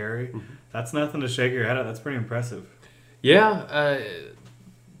 yards a carry. Mm-hmm. That's nothing to shake your head at. That's pretty impressive. Yeah,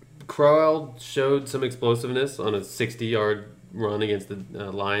 Crowell showed some explosiveness on a 60-yard run against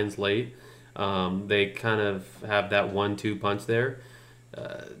the Lions late. They kind of have that 1-2 punch there.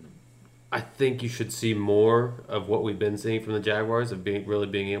 I think you should see more of what we've been seeing from the Jaguars of really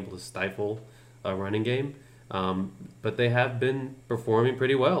being able to stifle a running game. But they have been performing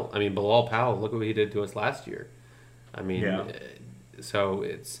pretty well. I mean, Bilal Powell, look what he did to us last year. I mean, so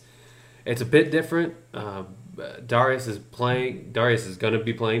it's a bit different. Darius is playing. Darius is going to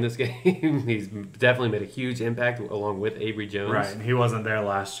be playing this game. He's definitely made a huge impact along with Avery Jones. Right, and he wasn't there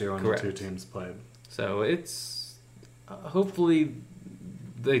last year when Correct. the two teams played. So it's hopefully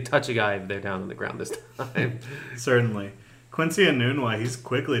they touch a guy if they're down on the ground this time. Certainly. Quincy Enunwa, he's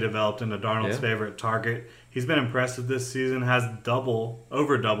quickly developed into Darnold's favorite target. He's been impressive this season, has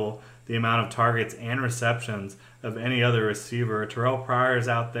over double the amount of targets and receptions of any other receiver. Terrell Pryor's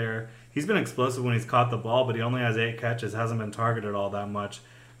out there. He's been explosive when he's caught the ball, but he only has 8 catches, hasn't been targeted all that much.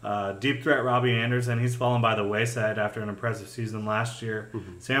 Deep threat Robbie Anderson, he's fallen by the wayside after an impressive season last year.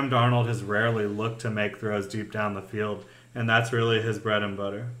 Sam Darnold has rarely looked to make throws deep down the field, and that's really his bread and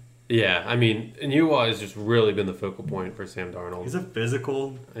butter. Yeah, I mean, Enunwa has just really been the focal point for Sam Darnold. He's a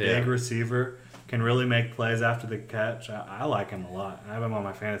physical, big receiver, can really make plays after the catch. I like him a lot. I have him on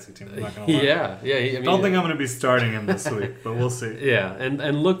my fantasy team. I'm not gonna lie. I mean, don't think I'm going to be starting him this week, but we'll see. Yeah,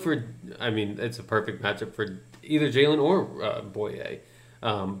 and look for, I mean, it's a perfect matchup for either Jalen or Boye.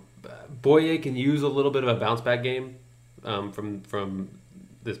 Boye can use a little bit of a bounce back game from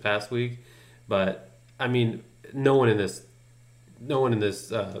this past week, but I mean, no one in this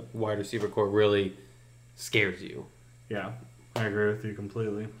wide receiver core really scares you. Yeah, I agree with you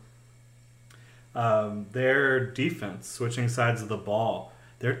completely. Their defense, switching sides of the ball,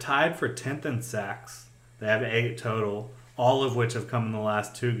 they're tied for 10th in sacks. They have 8 total, all of which have come in the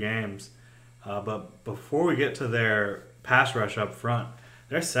last 2 games. But before we get to their pass rush up front,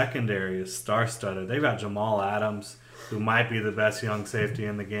 their secondary is star-studded. They've got Jamal Adams, who might be the best young safety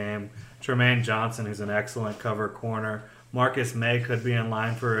in the game. Tremaine Johnson, who's an excellent cover corner. Marcus May could be in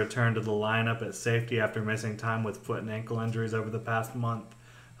line for a return to the lineup at safety after missing time with foot and ankle injuries over the past month.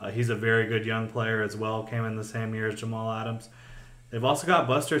 He's a very good young player as well, came in the same year as Jamal Adams. They've also got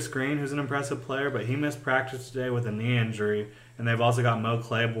Buster Screen, who's an impressive player, but he missed practice today with a knee injury. And they've also got Mo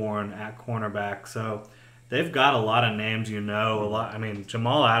Claiborne at cornerback. So they've got a lot of names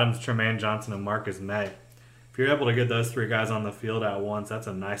Jamal Adams, Tremaine Johnson, and Marcus May. If you're able to get those 3 guys on the field at once, that's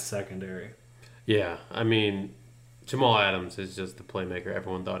a nice secondary. Yeah, I mean, Jamal Adams is just the playmaker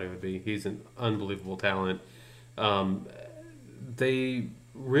everyone thought he would be. He's an unbelievable talent. They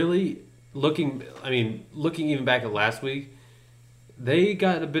really, looking even back at last week, they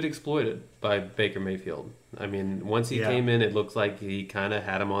got a bit exploited by Baker Mayfield. I mean, once he came in, it looks like he kind of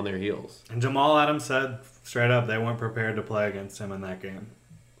had them on their heels. And Jamal Adams said straight up they weren't prepared to play against him in that game.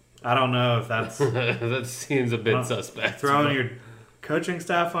 I don't know if that's... that seems a bit suspect. Throwing your coaching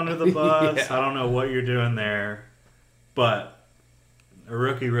staff under the bus. I don't know what you're doing there. But a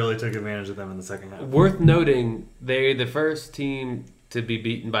rookie really took advantage of them in the second half. Worth noting, they're the first team to be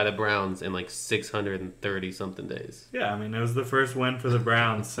beaten by the Browns in like 630-something days. Yeah, I mean, it was the first win for the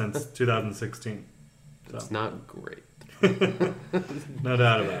Browns since 2016. So. It's not great. No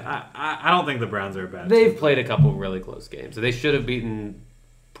doubt about it. I don't think the Browns are a bad They've team. played a couple really close games. So they should have beaten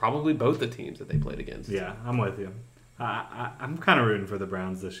probably both the teams that they played against. Yeah, I'm with you. I'm kind of rooting for the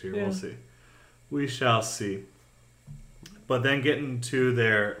Browns this year. Yeah. We'll see. We shall see. But then getting to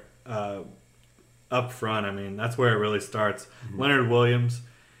their up front, I mean, that's where it really starts. Mm-hmm. Leonard Williams,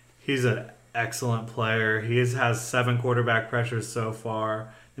 he's an excellent player. He has 7 quarterback pressures so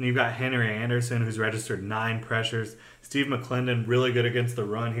far. And you've got Henry Anderson, who's registered 9 pressures. Steve McClendon, really good against the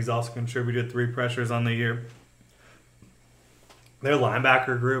run. He's also contributed 3 pressures on the year. Their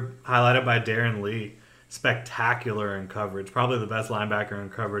linebacker group, highlighted by Darren Lee, spectacular in coverage. Probably the best linebacker in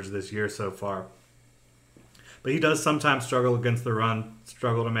coverage this year so far. But he does sometimes struggle against the run,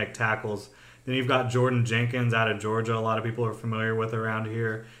 struggle to make tackles. Then you've got Jordan Jenkins out of Georgia. A lot of people are familiar with around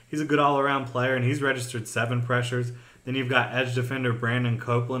here. He's a good all-around player, and he's registered 7 pressures. Then you've got edge defender Brandon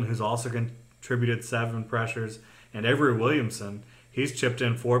Copeland, who's also contributed 7 pressures. And Avery Williamson, he's chipped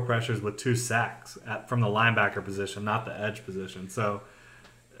in 4 pressures with 2 sacks from the linebacker position, not the edge position. So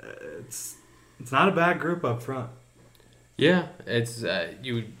it's not a bad group up front. Yeah, it's going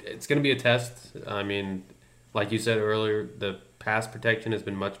to be a test. I mean, like you said earlier, the pass protection has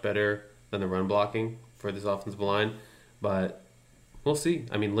been much better than the run blocking for this offensive line. But we'll see.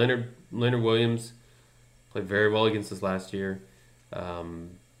 I mean, Leonard Williams played very well against us last year.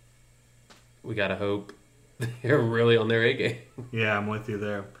 We got to hope they're really on their A game. Yeah, I'm with you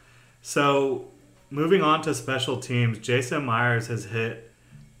there. So, moving on to special teams, Jason Myers has hit,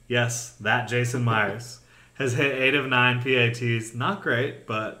 yes, that Jason Myers, has hit 8 of 9 PATs. Not great,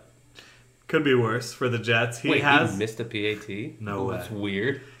 but could be worse for the Jets. He missed a PAT? No way. That's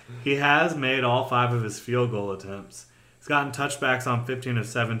weird. He has made all 5 of his field goal attempts. He's gotten touchbacks on 15 of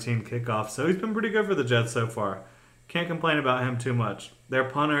 17 kickoffs, so he's been pretty good for the Jets so far. Can't complain about him too much. Their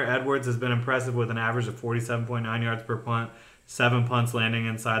punter, Edwards, has been impressive with an average of 47.9 yards per punt, 7 punts landing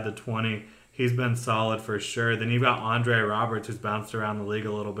inside the 20. He's been solid for sure. Then you've got Andre Roberts, who's bounced around the league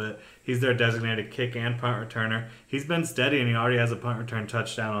a little bit. He's their designated kick and punt returner. He's been steady, and he already has a punt return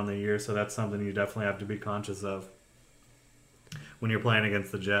touchdown on the year, so that's something you definitely have to be conscious of when you're playing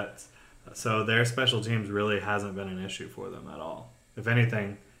against the Jets. So their special teams really hasn't been an issue for them at all. If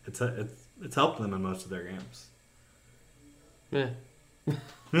anything, it's helped them in most of their games. Yeah.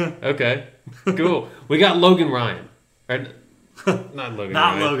 Okay. Cool. We got Logan Ryan. Right? Not Logan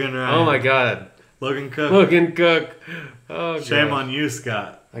Not Ryan. Logan Ryan. Oh my God. Logan Cook. Logan Cook. Oh, Shame gosh. on you,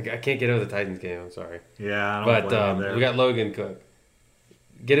 Scott. I can't get over the Titans game. I'm sorry. Yeah, I don't blame you there. We got Logan Cook.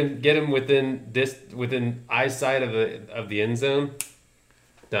 Get him within eyesight of the end zone.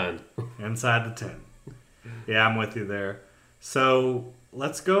 Done. Inside the 10. Yeah, I'm with you there. So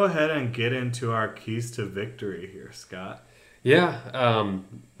let's go ahead and get into our keys to victory here, Scott. Yeah.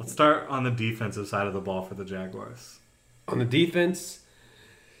 Let's start on the defensive side of the ball for the Jaguars. On the defense,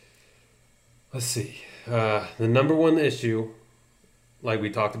 let's see. The number one issue, like we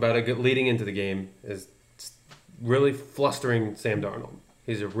talked about leading into the game, is really flustering Sam Darnold.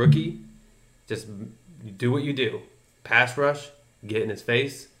 He's a rookie. Just do what you do. Pass rush, get in his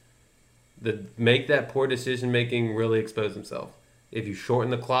face. Make that poor decision-making really expose himself. If you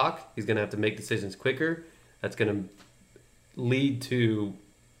shorten the clock, he's going to have to make decisions quicker. That's going to lead to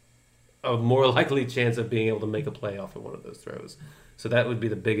a more likely chance of being able to make a play off of one of those throws. So that would be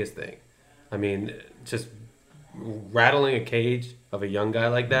the biggest thing. I mean, just rattling a cage of a young guy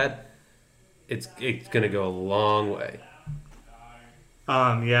like that, it's going to go a long way.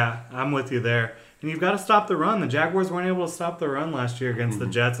 Yeah, I'm with you there. And you've got to stop the run. The Jaguars weren't able to stop the run last year against the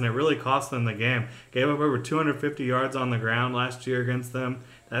Jets, and it really cost them the game. Gave up over 250 yards on the ground last year against them.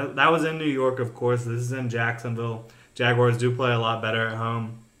 That was in New York, of course. This is in Jacksonville. Jaguars do play a lot better at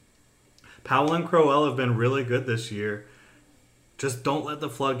home. Powell and Crowell have been really good this year. Just don't let the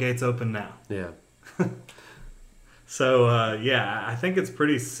floodgates open now. Yeah. So, yeah, I think it's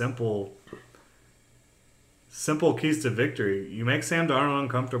pretty simple. Simple keys to victory. You make Sam Darnold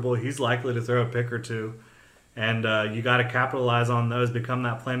uncomfortable. He's likely to throw a pick or two. And you got to capitalize on those, become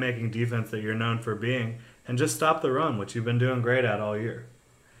that playmaking defense that you're known for being, and just stop the run, which you've been doing great at all year.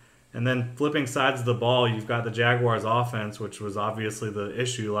 And then flipping sides of the ball, you've got the Jaguars offense, which was obviously the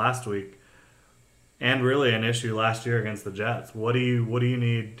issue last week and really an issue last year against the Jets. What do you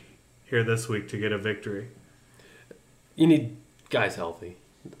need here this week to get a victory? You need guys healthy.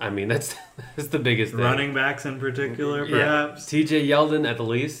 I mean, that's the biggest thing. Running backs in particular, perhaps? Yeah. TJ Yeldon at the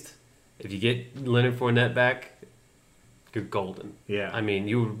least. If you get Leonard Fournette back, you're golden. Yeah. I mean,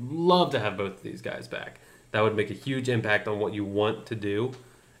 you would love to have both of these guys back. That would make a huge impact on what you want to do,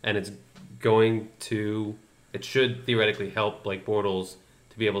 and it should theoretically help Blake Bortles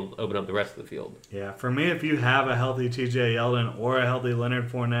to be able to open up the rest of the field. Yeah, for me, if you have a healthy TJ Yeldon or a healthy Leonard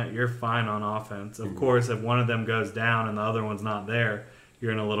Fournette, you're fine on offense. Of course, if one of them goes down and the other one's not there,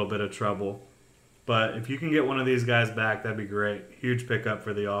 you're in a little bit of trouble. But if you can get one of these guys back, that'd be great. Huge pickup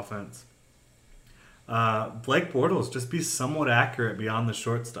for the offense. Blake Bortles, just be somewhat accurate beyond the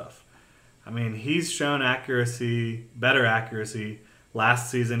short stuff. I mean, he's shown better accuracy last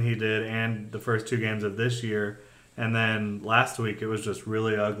season he did and the first 2 games of this year. And then last week it was just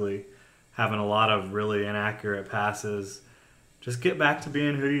really ugly, having a lot of really inaccurate passes. Just get back to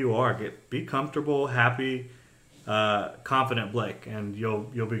being who you are. Be comfortable, happy, confident Blake, and you'll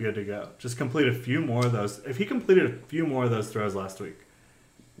be good to go. Just complete a few more of those. If he completed a few more of those throws last week,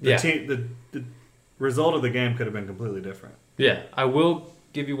 the result of the game could have been completely different. Yeah, I will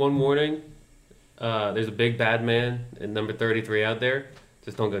give you one warning. There's a big bad man in number 33 out there.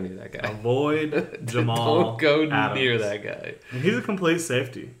 Just don't go near that guy. Avoid Jamal Don't go Adams. near that guy. And he's a complete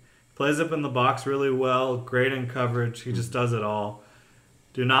safety. Plays up in the box really well. Great in coverage. He just does it all.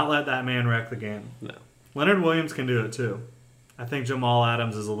 Do not let that man wreck the game. No. Leonard Williams can do it too. I think Jamal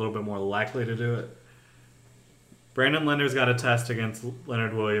Adams is a little bit more likely to do it. Brandon Linder's got a test against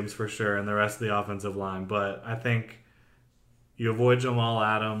Leonard Williams for sure and the rest of the offensive line. But I think you avoid Jamal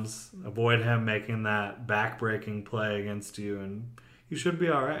Adams, avoid him making that back-breaking play against you, and you should be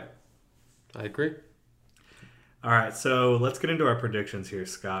all right. I agree. All right, so let's get into our predictions here,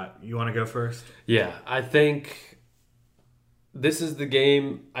 Scott. You want to go first? Yeah, I think this is the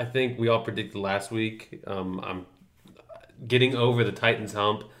game I think we all predicted last week. I'm getting over the Titans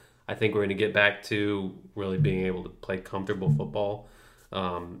hump. I think we're going to get back to really being able to play comfortable football.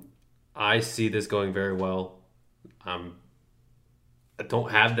 I see this going very well. I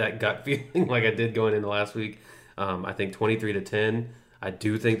don't have that gut feeling like I did going into last week. I think 23-10. I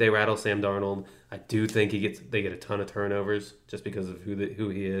do think they rattle Sam Darnold. I do think they get a ton of turnovers just because of who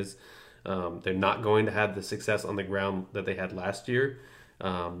he is. They're not going to have the success on the ground that they had last year.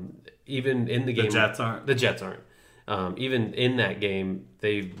 Even in the game, the Jets aren't. Even in that game,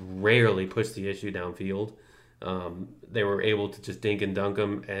 they rarely push the issue downfield. They were able to just dink and dunk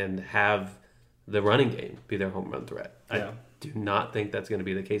them and have the running game be their home run threat. Yeah. I do not think that's going to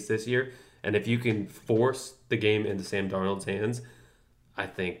be the case this year. And if you can force the game into Sam Darnold's hands, I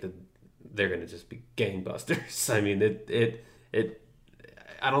think that they're going to just be gangbusters. I mean,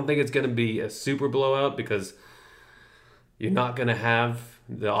 I don't think it's going to be a super blowout because you're not going to have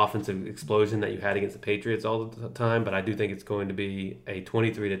the offensive explosion that you had against the Patriots all the time, but I do think it's going to be a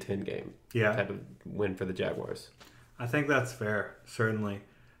 23-10 game type of win for the Jaguars. I think that's fair, certainly.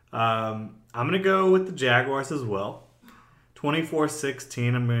 I'm going to go with the Jaguars as well.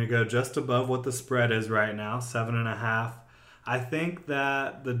 24-16, I'm going to go just above what the spread is right now, 7.5. I think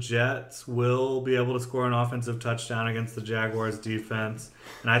that the Jets will be able to score an offensive touchdown against the Jaguars defense.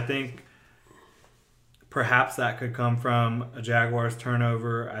 And I think perhaps that could come from a Jaguars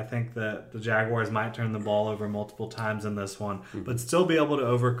turnover. I think that the Jaguars might turn the ball over multiple times in this one, but still be able to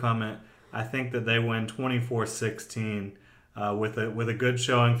overcome it. I think that they win 24-16 with a good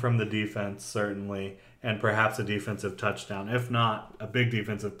showing from the defense, certainly, and perhaps a defensive touchdown. If not, a big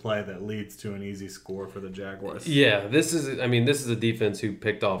defensive play that leads to an easy score for the Jaguars. Yeah, this is a defense who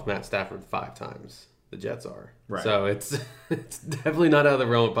picked off Matt Stafford 5 times. The Jets are. Right. So it's definitely not out of the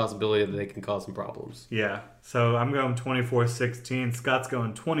realm of possibility that they can cause some problems. Yeah. So I'm going 24-16. Scott's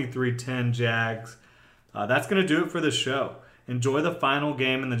going 23-10 Jags. That's going to do it for the show. Enjoy the final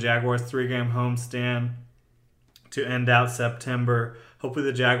game in the Jaguars' 3-game homestand to end out September. Hopefully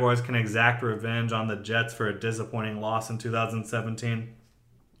the Jaguars can exact revenge on the Jets for a disappointing loss in 2017.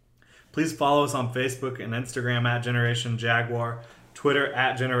 Please follow us on Facebook and Instagram at Generation Jaguar, Twitter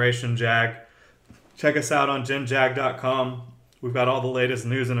at Generation Jag. Check us out on GenJag.com. We've got all the latest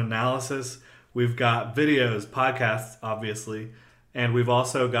news and analysis. We've got videos, podcasts, obviously. And we've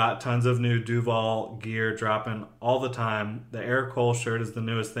also got tons of new Duval gear dropping all the time. The Air Cole shirt is the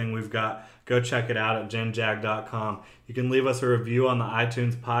newest thing we've got. Go check it out at GenJag.com. You can leave us a review on the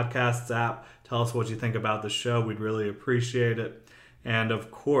iTunes Podcasts app. Tell us what you think about the show. We'd really appreciate it. And,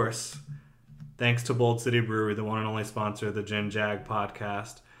 of course, thanks to Bold City Brewery, the one and only sponsor of the GenJag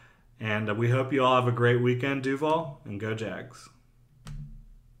podcast. And we hope you all have a great weekend, Duval, and go Jags.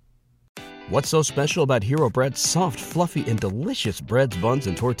 What's so special about Hero Bread's soft, fluffy, and delicious breads, buns,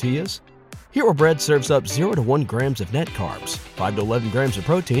 and tortillas? Hero Bread serves up 0 to 1 grams of net carbs, 5 to 11 grams of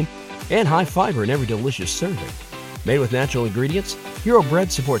protein, and high fiber in every delicious serving. Made with natural ingredients, Hero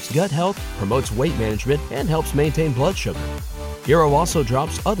Bread supports gut health, promotes weight management, and helps maintain blood sugar. Hero also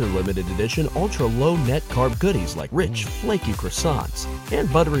drops other limited edition ultra-low net carb goodies like rich, flaky croissants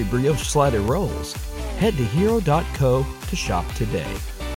and buttery brioche slider rolls. Head to hero.co to shop today.